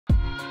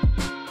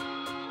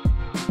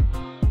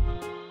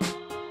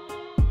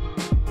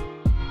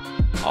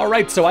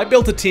Alright, so I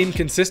built a team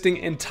consisting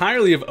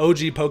entirely of OG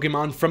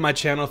Pokemon from my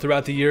channel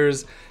throughout the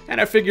years, and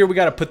I figure we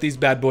gotta put these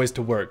bad boys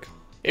to work.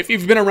 If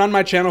you've been around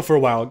my channel for a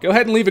while, go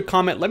ahead and leave a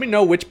comment. Let me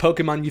know which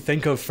Pokemon you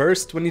think of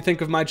first when you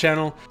think of my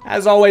channel.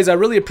 As always, I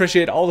really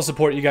appreciate all the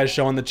support you guys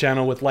show on the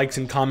channel with likes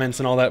and comments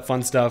and all that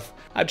fun stuff.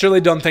 I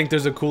truly don't think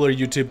there's a cooler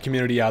YouTube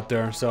community out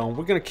there, so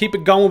we're gonna keep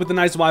it going with a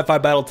nice Wi-Fi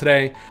battle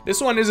today.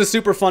 This one is a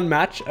super fun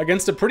match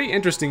against a pretty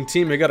interesting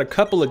team. We got a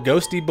couple of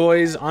ghosty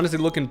boys, honestly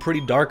looking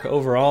pretty dark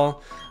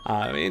overall.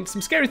 And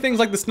some scary things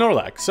like the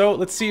Snorlax. So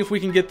let's see if we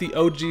can get the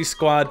OG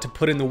squad to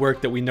put in the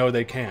work that we know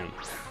they can.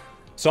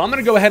 So I'm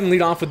going to go ahead and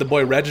lead off with the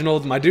boy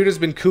Reginald. My dude has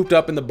been cooped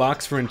up in the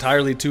box for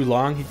entirely too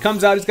long. He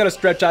comes out, he's got to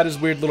stretch out his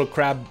weird little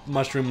crab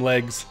mushroom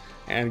legs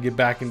and get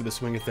back into the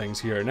swing of things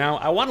here. Now,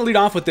 I want to lead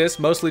off with this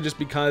mostly just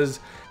because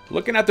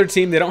looking at their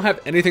team, they don't have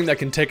anything that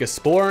can take a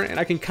spore, and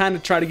I can kind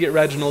of try to get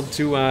Reginald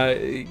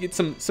to get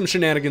some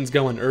shenanigans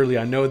going early.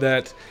 I know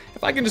that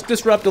if I can just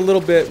disrupt a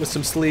little bit with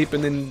some sleep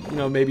and then, you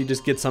know, maybe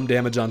just get some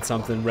damage on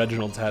something,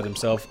 Reginald's had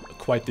himself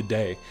quite the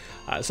day.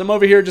 So I'm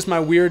over here, just my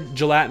weird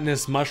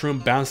gelatinous mushroom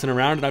bouncing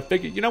around, and I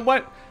figured, you know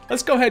what?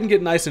 Let's go ahead and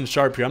get nice and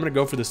sharp here. I'm going to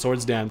go for the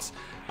Swords Dance,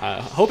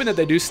 hoping that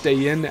they do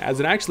stay in, as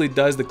it actually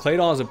does. The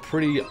Claydol is a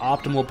pretty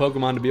optimal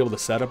Pokemon to be able to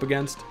set up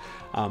against.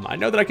 I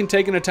know that I can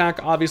take an attack,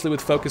 obviously, with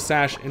Focus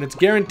Sash, and it's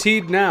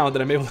guaranteed now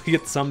that I'm able to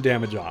get some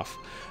damage off.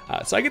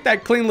 So I get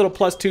that clean little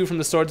 +2 from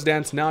the Swords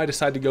Dance. Now I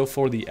decide to go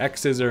for the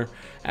X-Scissor,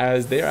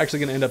 as they are actually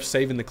going to end up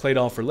saving the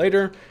Claydol for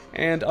later,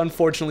 and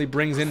unfortunately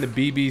brings in the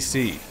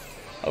BBC.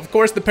 Of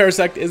course, the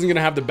Parasect isn't going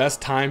to have the best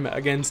time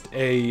against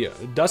a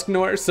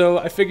Dusknoir, so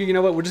I figure, you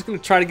know what, we're just going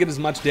to try to get as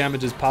much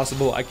damage as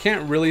possible. I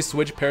can't really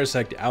switch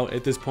Parasect out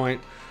at this point.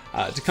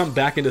 To come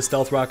back into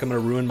Stealth Rock, I'm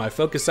going to ruin my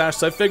Focus Sash,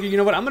 so I figure, you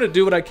know what, I'm going to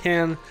do what I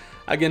can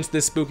against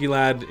this spooky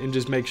lad and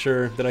just make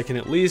sure that I can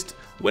at least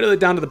whittle it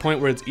down to the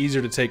point where it's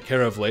easier to take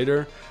care of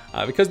later.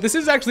 Because this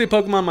is actually a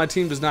Pokemon my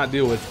team does not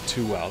deal with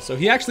too well. So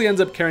he actually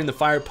ends up carrying the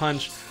Fire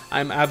Punch.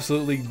 I'm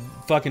absolutely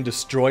fucking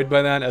destroyed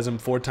by that, as I'm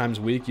 4 times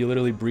weak. You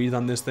literally breathe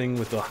on this thing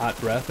with a hot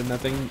breath and that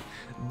thing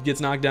gets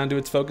knocked down to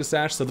its Focus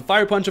Sash. So the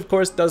Fire Punch, of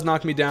course, does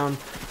knock me down.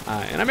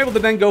 And I'm able to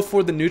then go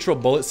for the neutral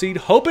Bullet Seed,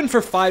 hoping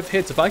for 5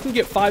 hits. If I can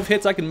get 5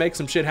 hits, I can make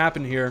some shit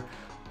happen here.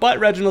 But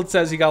Reginald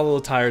says he got a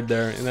little tired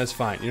there, and that's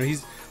fine. You know,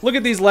 look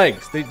at these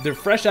legs. They're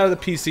fresh out of the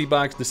PC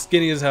box. They're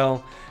skinny as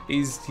hell.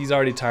 He's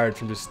already tired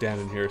from just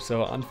standing here.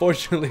 So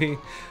unfortunately,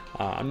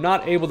 I'm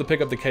not able to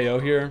pick up the KO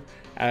here.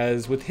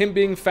 As with him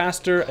being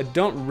faster, I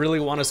don't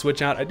really want to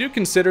switch out. I do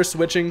consider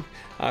switching.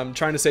 I'm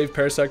trying to save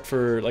Parasect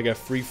for like a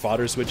free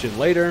fodder switch in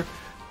later.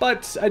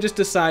 But I just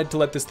decide to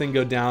let this thing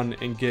go down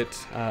and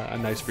get a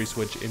nice free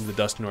switch into the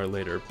Dusknoir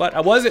later. But I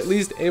was at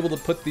least able to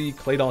put the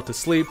Claydol to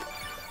sleep.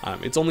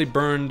 It's only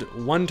burned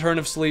 1 turn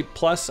of sleep,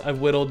 plus I've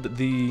whittled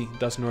the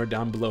Dusknoir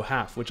down below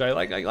half, which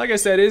like I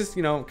said is,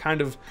 you know,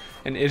 kind of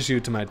an issue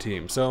to my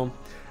team. So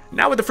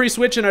now with the free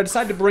switch, and I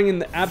decide to bring in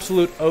the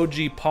absolute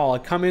OG Paul. I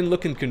come in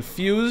looking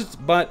confused,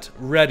 but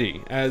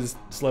ready, as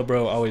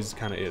Slowbro always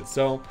kind of is.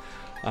 So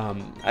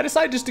I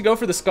decide just to go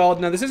for the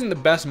Scald. Now this isn't the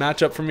best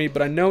matchup for me,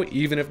 but I know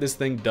even if this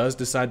thing does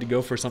decide to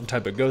go for some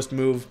type of ghost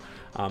move,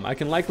 I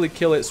can likely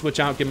kill it, switch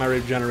out, get my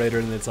Regenerator,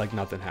 and it's like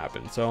nothing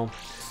happened. So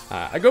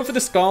I go for the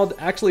Scald,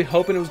 actually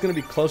hoping it was going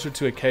to be closer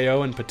to a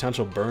KO and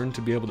potential burn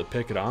to be able to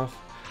pick it off.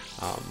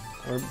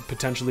 Or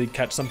potentially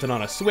catch something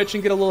on a switch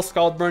and get a little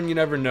Scald burn, you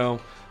never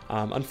know.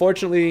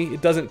 Unfortunately,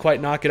 it doesn't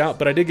quite knock it out,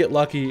 but I did get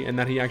lucky in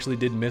that he actually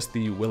did miss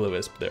the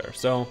Will-O-Wisp there.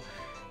 So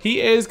he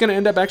is going to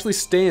end up actually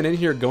staying in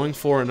here going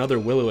for another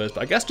Will-O-Wisp.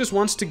 I guess just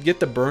wants to get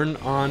the burn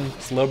on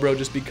Slowbro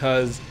just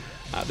because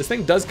this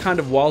thing does kind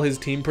of wall his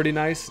team pretty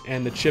nice,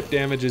 and the chip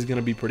damage is going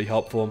to be pretty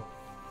helpful.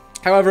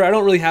 However, I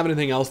don't really have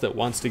anything else that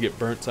wants to get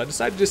burnt, so I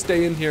decided to just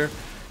stay in here,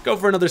 go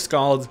for another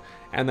Scald,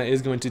 and that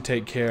is going to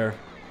take care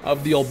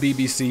of the old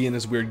BBC and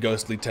his weird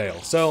ghostly tail.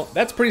 So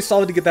that's pretty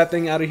solid to get that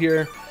thing out of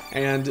here.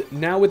 And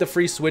now with a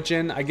free switch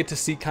in, I get to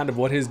see kind of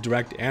what his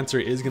direct answer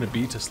is going to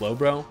be to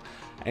Slowbro.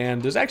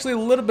 And there's actually a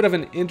little bit of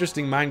an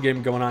interesting mind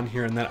game going on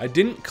here in that I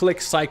didn't click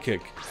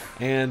Psychic.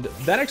 And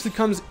that actually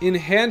comes in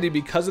handy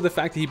because of the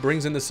fact that he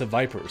brings in the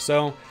Seviper.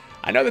 So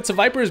I know that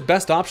Seviper's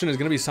best option is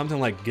going to be something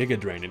like Giga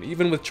Drain. And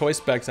even with choice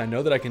specs, I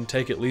know that I can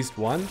take at least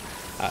one.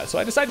 So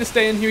I decided to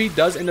stay in here. He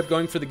does end up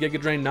going for the Giga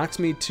Drain, knocks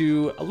me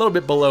to a little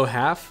bit below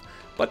half.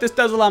 But this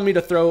does allow me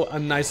to throw a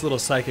nice little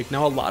Psychic.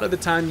 Now, a lot of the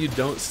time you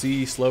don't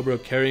see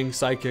Slowbro carrying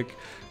Psychic.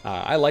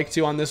 I like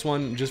to on this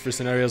one, just for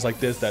scenarios like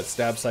this. That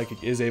Stab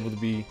Psychic is able to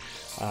be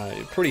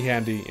pretty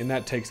handy, and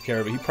that takes care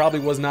of it. He probably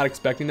was not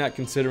expecting that,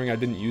 considering I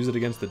didn't use it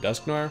against the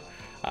Dusknoir.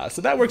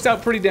 So that works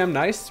out pretty damn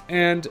nice,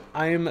 and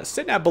I am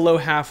sitting at below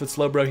half with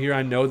Slowbro here.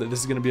 I know that this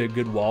is going to be a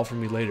good wall for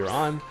me later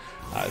on.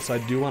 So I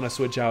do want to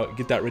switch out,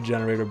 get that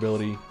Regenerator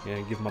ability,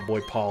 and give my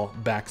boy Paul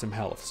back some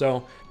health.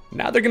 So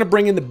now they're going to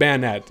bring in the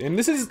Banette, and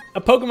this is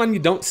a Pokemon you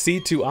don't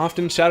see too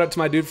often. Shout out to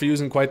my dude for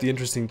using quite the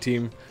interesting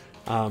team.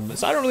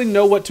 So I don't really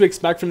know what to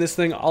expect from this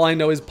thing. All I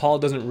know is Paul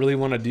doesn't really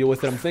want to deal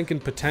with it. I'm thinking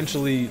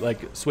potentially like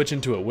switch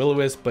into a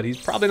Will-O-Wisp, but he's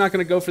probably not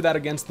going to go for that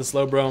against the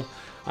Slowbro.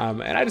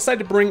 And I decided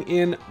to bring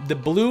in the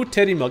blue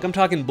teddy milk. I'm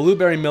talking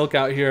blueberry milk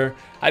out here.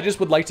 I just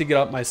would like to get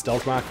up my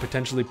stealth rock,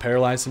 potentially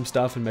paralyze some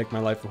stuff and make my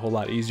life a whole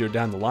lot easier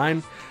down the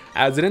line,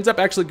 as it ends up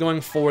actually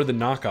going for the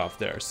knockoff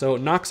there. So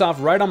it knocks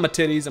off right on my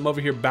titties. I'm over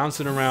here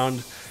bouncing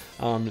around.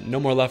 No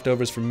more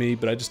leftovers from me,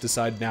 but I just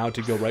decide now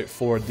to go right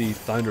for the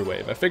Thunder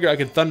Wave. I figure I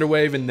could Thunder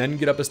Wave and then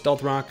get up a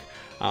Stealth Rock,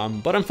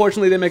 but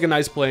unfortunately they make a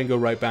nice play and go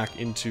right back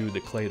into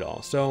the Clay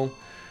Doll. So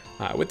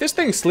with this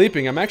thing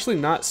sleeping, I'm actually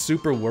not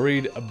super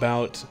worried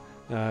about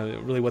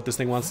really what this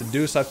thing wants to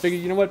do. So I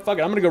figured, you know what, fuck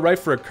it, I'm gonna go right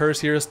for a Curse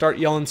here, start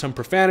yelling some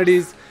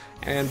profanities,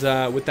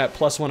 and with that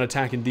 +1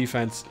 attack and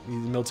defense, the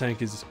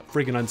Miltank is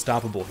freaking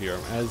unstoppable here,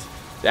 as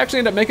they actually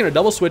end up making a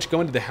double switch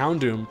going to the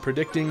Houndoom,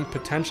 predicting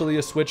potentially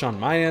a switch on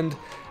my end.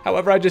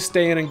 However, I just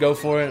stay in and go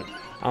for it.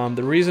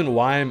 The reason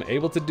why I'm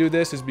able to do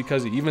this is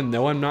because even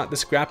though I'm not the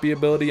scrappy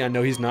ability, I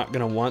know he's not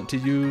going to want to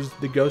use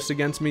the Ghost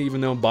against me, even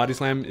though Body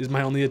Slam is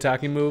my only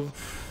attacking move.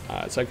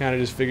 So I kind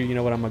of just figured, you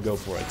know what, I'm going to go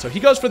for it. So he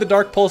goes for the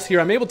Dark Pulse here.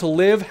 I'm able to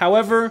live.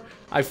 However,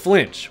 I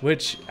flinch,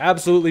 which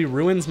absolutely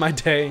ruins my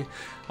day,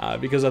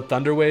 because a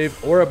Thunder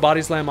Wave or a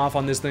Body Slam off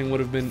on this thing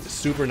would have been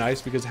super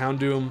nice, because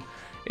Houndoom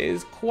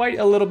is quite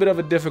a little bit of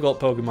a difficult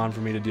Pokemon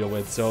for me to deal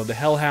with. So the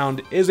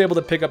Hellhound is able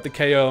to pick up the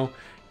KO,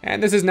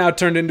 and this is now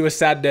turned into a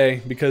sad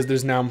day because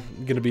there's now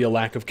going to be a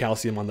lack of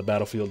calcium on the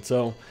battlefield.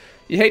 So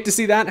you hate to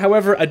see that.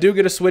 However, I do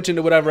get to switch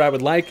into whatever I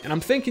would like, and I'm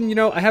thinking, you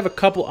know, I have a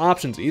couple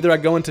options. Either I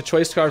go into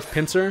Choice Scarf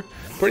Pinsir,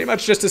 pretty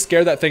much just to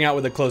scare that thing out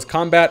with a close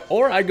combat,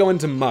 or I go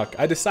into Muck.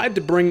 I decide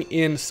to bring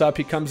in Sup.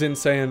 He comes in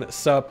saying,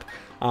 Sup.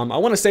 I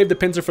want to save the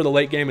Pinsir for the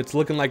late game. It's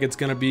looking like it's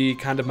going to be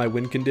kind of my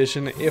win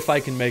condition if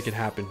I can make it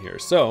happen here.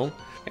 So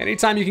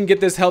anytime you can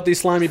get this healthy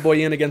slimy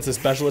boy in against a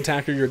special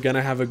attacker, you're going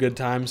to have a good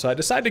time. So I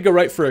decided to go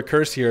right for a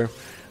Curse here.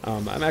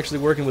 I'm actually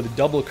working with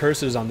double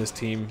curses on this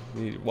team.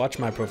 Watch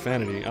my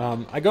profanity.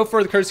 I go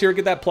for the Curse here,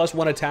 get that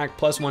 +1 attack,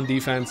 +1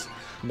 defense.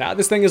 Now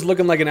this thing is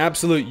looking like an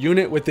absolute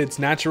unit with its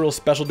natural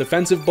special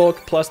defensive bulk,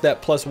 plus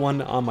that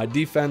 +1 on my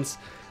defense.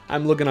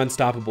 I'm looking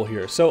unstoppable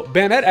here. So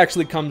Banette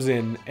actually comes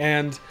in,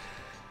 and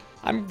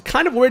I'm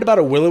kind of worried about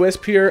a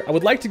Will-O-Wisp here. I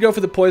would like to go for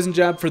the Poison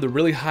Jab for the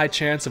really high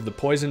chance of the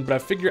poison, but I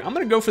figure I'm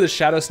going to go for the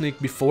Shadow Sneak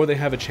before they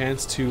have a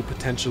chance to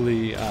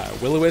potentially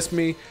Will-O-Wisp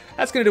me.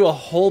 That's going to do a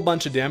whole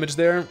bunch of damage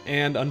there,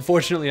 and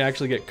unfortunately I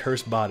actually get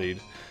Curse Bodied,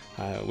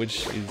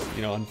 which is,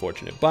 you know,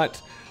 unfortunate.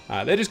 But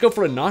they just go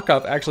for a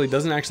knockoff. Actually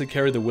doesn't actually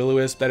carry the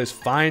Will-O-Wisp. That is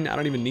fine. I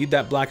don't even need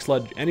that Black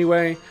Sludge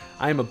anyway.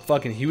 I am a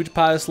fucking huge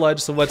pile of sludge,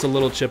 so what's a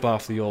little chip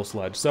off the old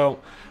sludge? So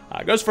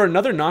goes for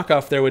another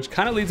knockoff there, which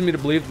kind of leads me to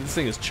believe that this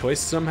thing is choice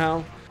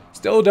somehow.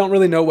 Still don't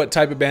really know what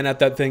type of Banette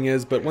that thing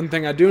is, but one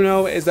thing I do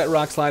know is that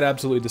Rock Slide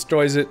absolutely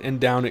destroys it, and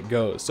down it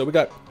goes. So we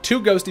got two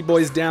Ghosty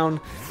Boys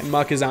down, and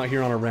Muck is out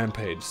here on a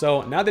rampage.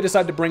 So now they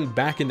decide to bring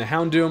back in the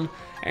Houndoom,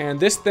 and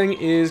this thing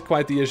is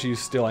quite the issue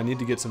still. I need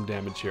to get some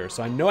damage here.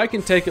 So I know I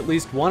can take at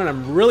least one, and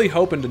I'm really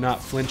hoping to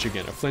not flinch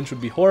again. A flinch would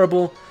be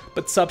horrible,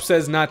 but Sup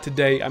says not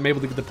today. I'm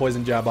able to get the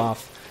Poison Jab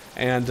off,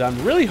 and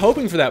I'm really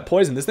hoping for that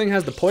poison. This thing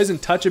has the Poison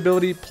Touch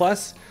ability,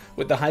 plus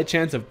with the high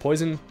chance of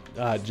Poison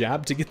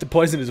Jab to get the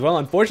poison as well.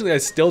 Unfortunately, I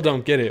still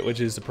don't get it,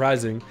 which is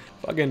surprising.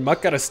 Fucking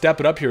Muck gotta step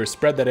it up here,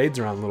 spread that AIDS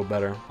around a little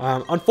better.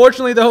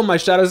 Unfortunately, though, my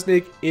Shadow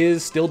Sneak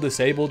is still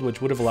disabled,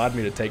 which would have allowed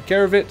me to take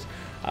care of it.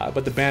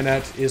 But the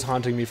Banette is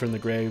haunting me from the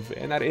grave,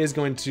 and that is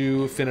going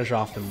to finish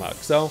off the Muck.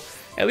 So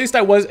at least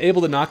I was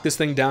able to knock this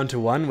thing down to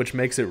 1, which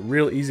makes it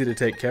real easy to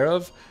take care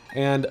of.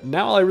 And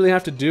now all I really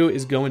have to do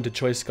is go into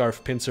Choice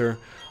Scarf Pinsir.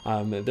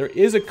 There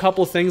is a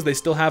couple things they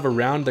still have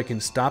around that can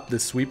stop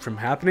this sweep from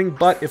happening,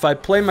 but if I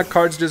play my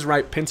cards just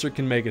right, Pinsir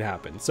can make it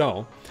happen.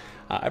 So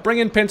I bring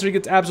in Pinsir, he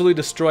gets absolutely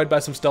destroyed by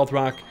some Stealth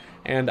Rock,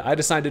 and I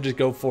decide to just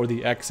go for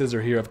the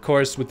X-Scissor here. Of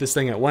course, with this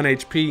thing at 1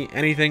 HP,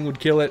 anything would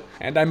kill it,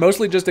 and I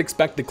mostly just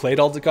expect the Clay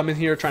Doll to come in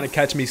here trying to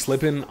catch me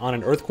slipping on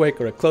an Earthquake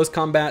or a close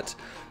combat.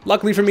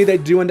 Luckily for me, they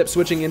do end up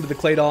switching into the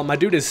Clay Doll. My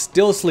dude is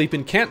still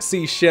sleeping, can't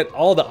see shit,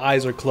 all the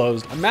eyes are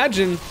closed.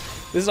 Imagine,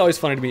 this is always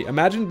funny to me,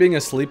 imagine being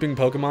a sleeping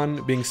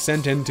Pokemon being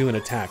sent into an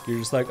attack. You're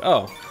just like,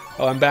 oh,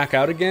 I'm back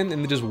out again,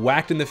 and then just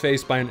whacked in the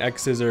face by an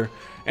X-Scissor,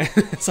 and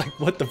it's like,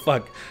 what the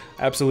fuck?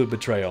 Absolute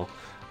betrayal.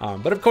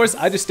 But of course,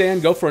 I just stay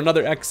and go for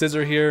another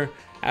X-Scissor here,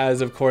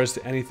 as of course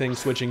anything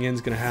switching in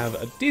is going to have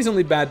a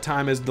decently bad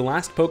time, as the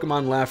last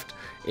Pokemon left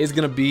is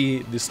going to be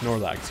the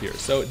Snorlax here.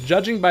 So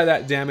judging by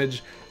that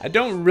damage, I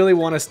don't really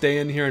want to stay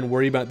in here and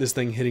worry about this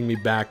thing hitting me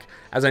back,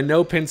 as I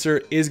know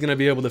Pinsir is going to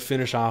be able to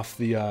finish off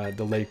the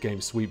late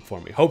game sweep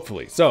for me,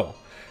 hopefully. So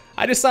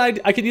I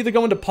decide I could either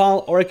go into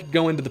Paul or I could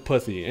go into the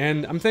Pussy,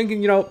 and I'm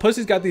thinking, you know,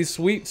 Pussy's got these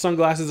sweet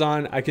sunglasses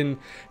on, I can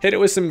hit it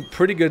with some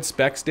pretty good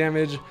specs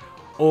damage,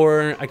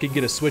 or I could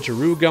get a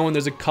switcheroo going.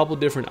 There's a couple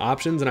different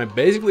options, and I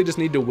basically just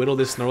need to whittle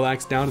this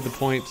Snorlax down to the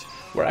point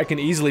where I can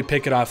easily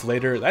pick it off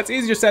later. That's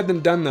easier said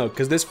than done though,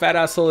 because this fat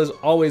asshole is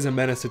always a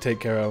menace to take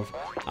care of.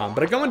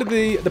 But I go into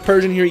the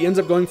Persian here. He ends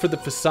up going for the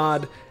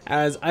Facade,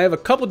 as I have a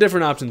couple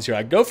different options here.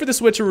 I go for the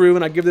switcheroo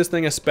and I give this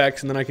thing a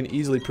specs, and then I can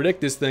easily predict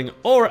this thing,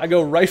 or I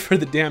go right for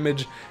the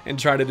damage and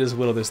try to just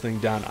whittle this thing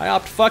down. I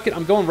opt, fuck it,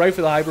 I'm going right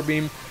for the Hyper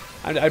Beam.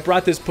 I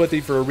brought this Putty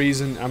for a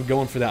reason. I'm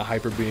going for that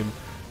Hyper Beam.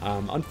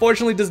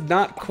 Unfortunately does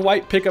not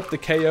quite pick up the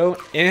KO,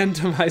 and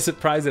to my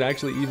surprise it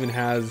actually even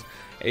has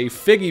a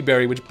Figgy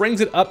Berry, which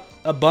brings it up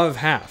above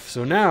half.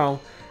 So now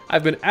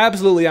I've been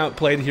absolutely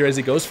outplayed here as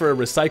he goes for a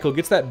recycle,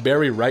 gets that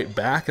berry right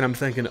back, and I'm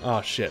thinking,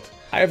 oh shit.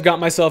 I have got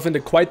myself into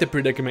quite the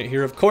predicament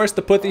here. Of course,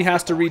 the Putty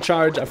has to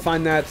recharge. I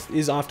find that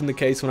is often the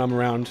case when I'm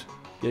around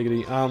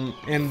Giggity,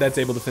 and that's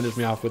able to finish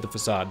me off with the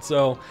Facade.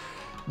 So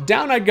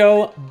down I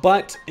go,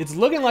 but it's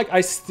looking like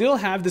I still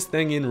have this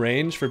thing in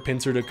range for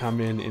Pinsir to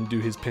come in and do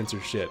his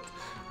Pinsir shit.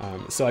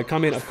 So I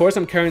come in, of course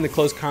I'm carrying the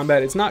close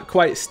combat. It's not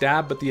quite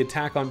stab, but the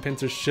attack on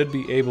Pinsir should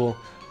be able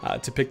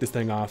to pick this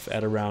thing off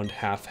at around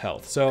half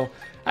health. So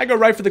I go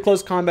right for the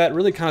close combat,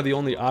 really kind of the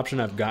only option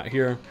I've got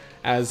here,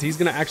 as he's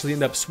going to actually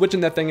end up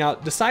switching that thing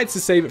out, decides to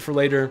save it for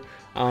later,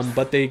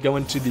 but they go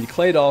into the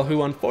Claydol,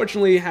 who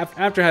unfortunately,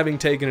 after having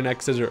taken an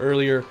X-Scissor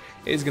earlier,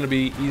 is going to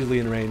be easily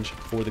in range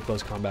for the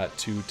close combat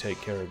to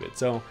take care of it.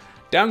 So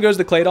down goes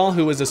the Claydol,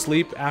 who was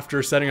asleep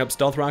after setting up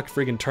Stealth Rock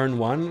freaking turn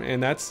 1,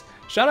 and that's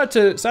shout out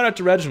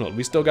to Reginald.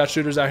 We still got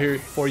shooters out here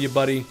for you,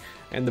 buddy,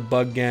 and the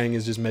Bug Gang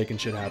is just making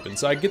shit happen.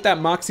 So I get that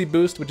Moxie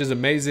boost, which is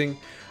amazing.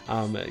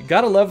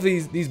 Gotta love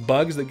these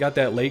bugs that got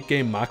that late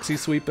game Moxie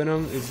sweep in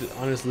them. It's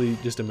honestly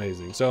just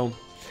amazing. So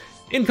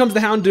in comes the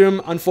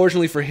Houndoom.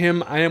 Unfortunately for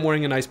him, I am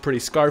wearing a nice pretty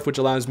scarf, which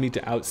allows me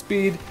to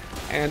outspeed,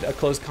 and a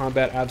close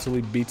combat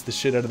absolutely beats the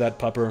shit out of that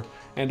pupper.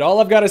 And all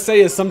I've got to say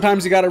is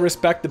sometimes you got to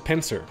respect the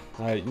Pinsir.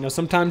 You know,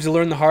 sometimes you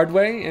learn the hard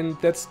way, and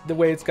that's the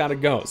way it's got to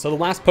go. So the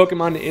last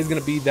Pokemon is going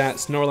to be that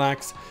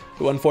Snorlax,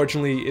 who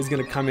unfortunately is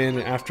going to come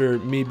in after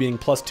me being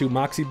 +2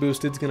 Moxie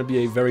boosted. It's going to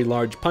be a very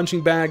large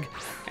punching bag,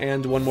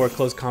 and one more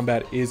close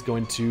combat is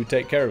going to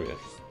take care of it.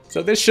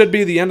 So this should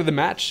be the end of the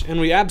match, and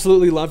we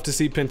absolutely love to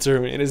see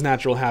Pinsir in his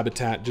natural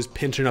habitat, just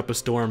pinching up a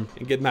storm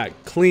and getting that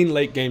clean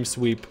late game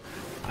sweep.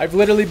 I've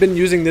literally been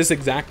using this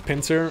exact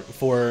Pinsir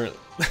for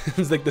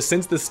it's like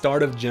since the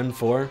start of Gen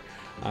 4,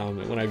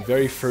 when I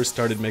very first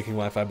started making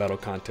Wi-Fi battle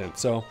content.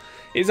 So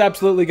he's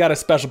absolutely got a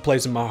special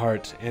place in my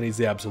heart, and he's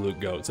the absolute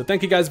GOAT. So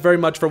thank you guys very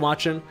much for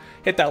watching.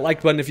 Hit that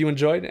like button if you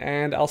enjoyed,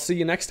 and I'll see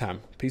you next time.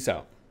 Peace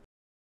out.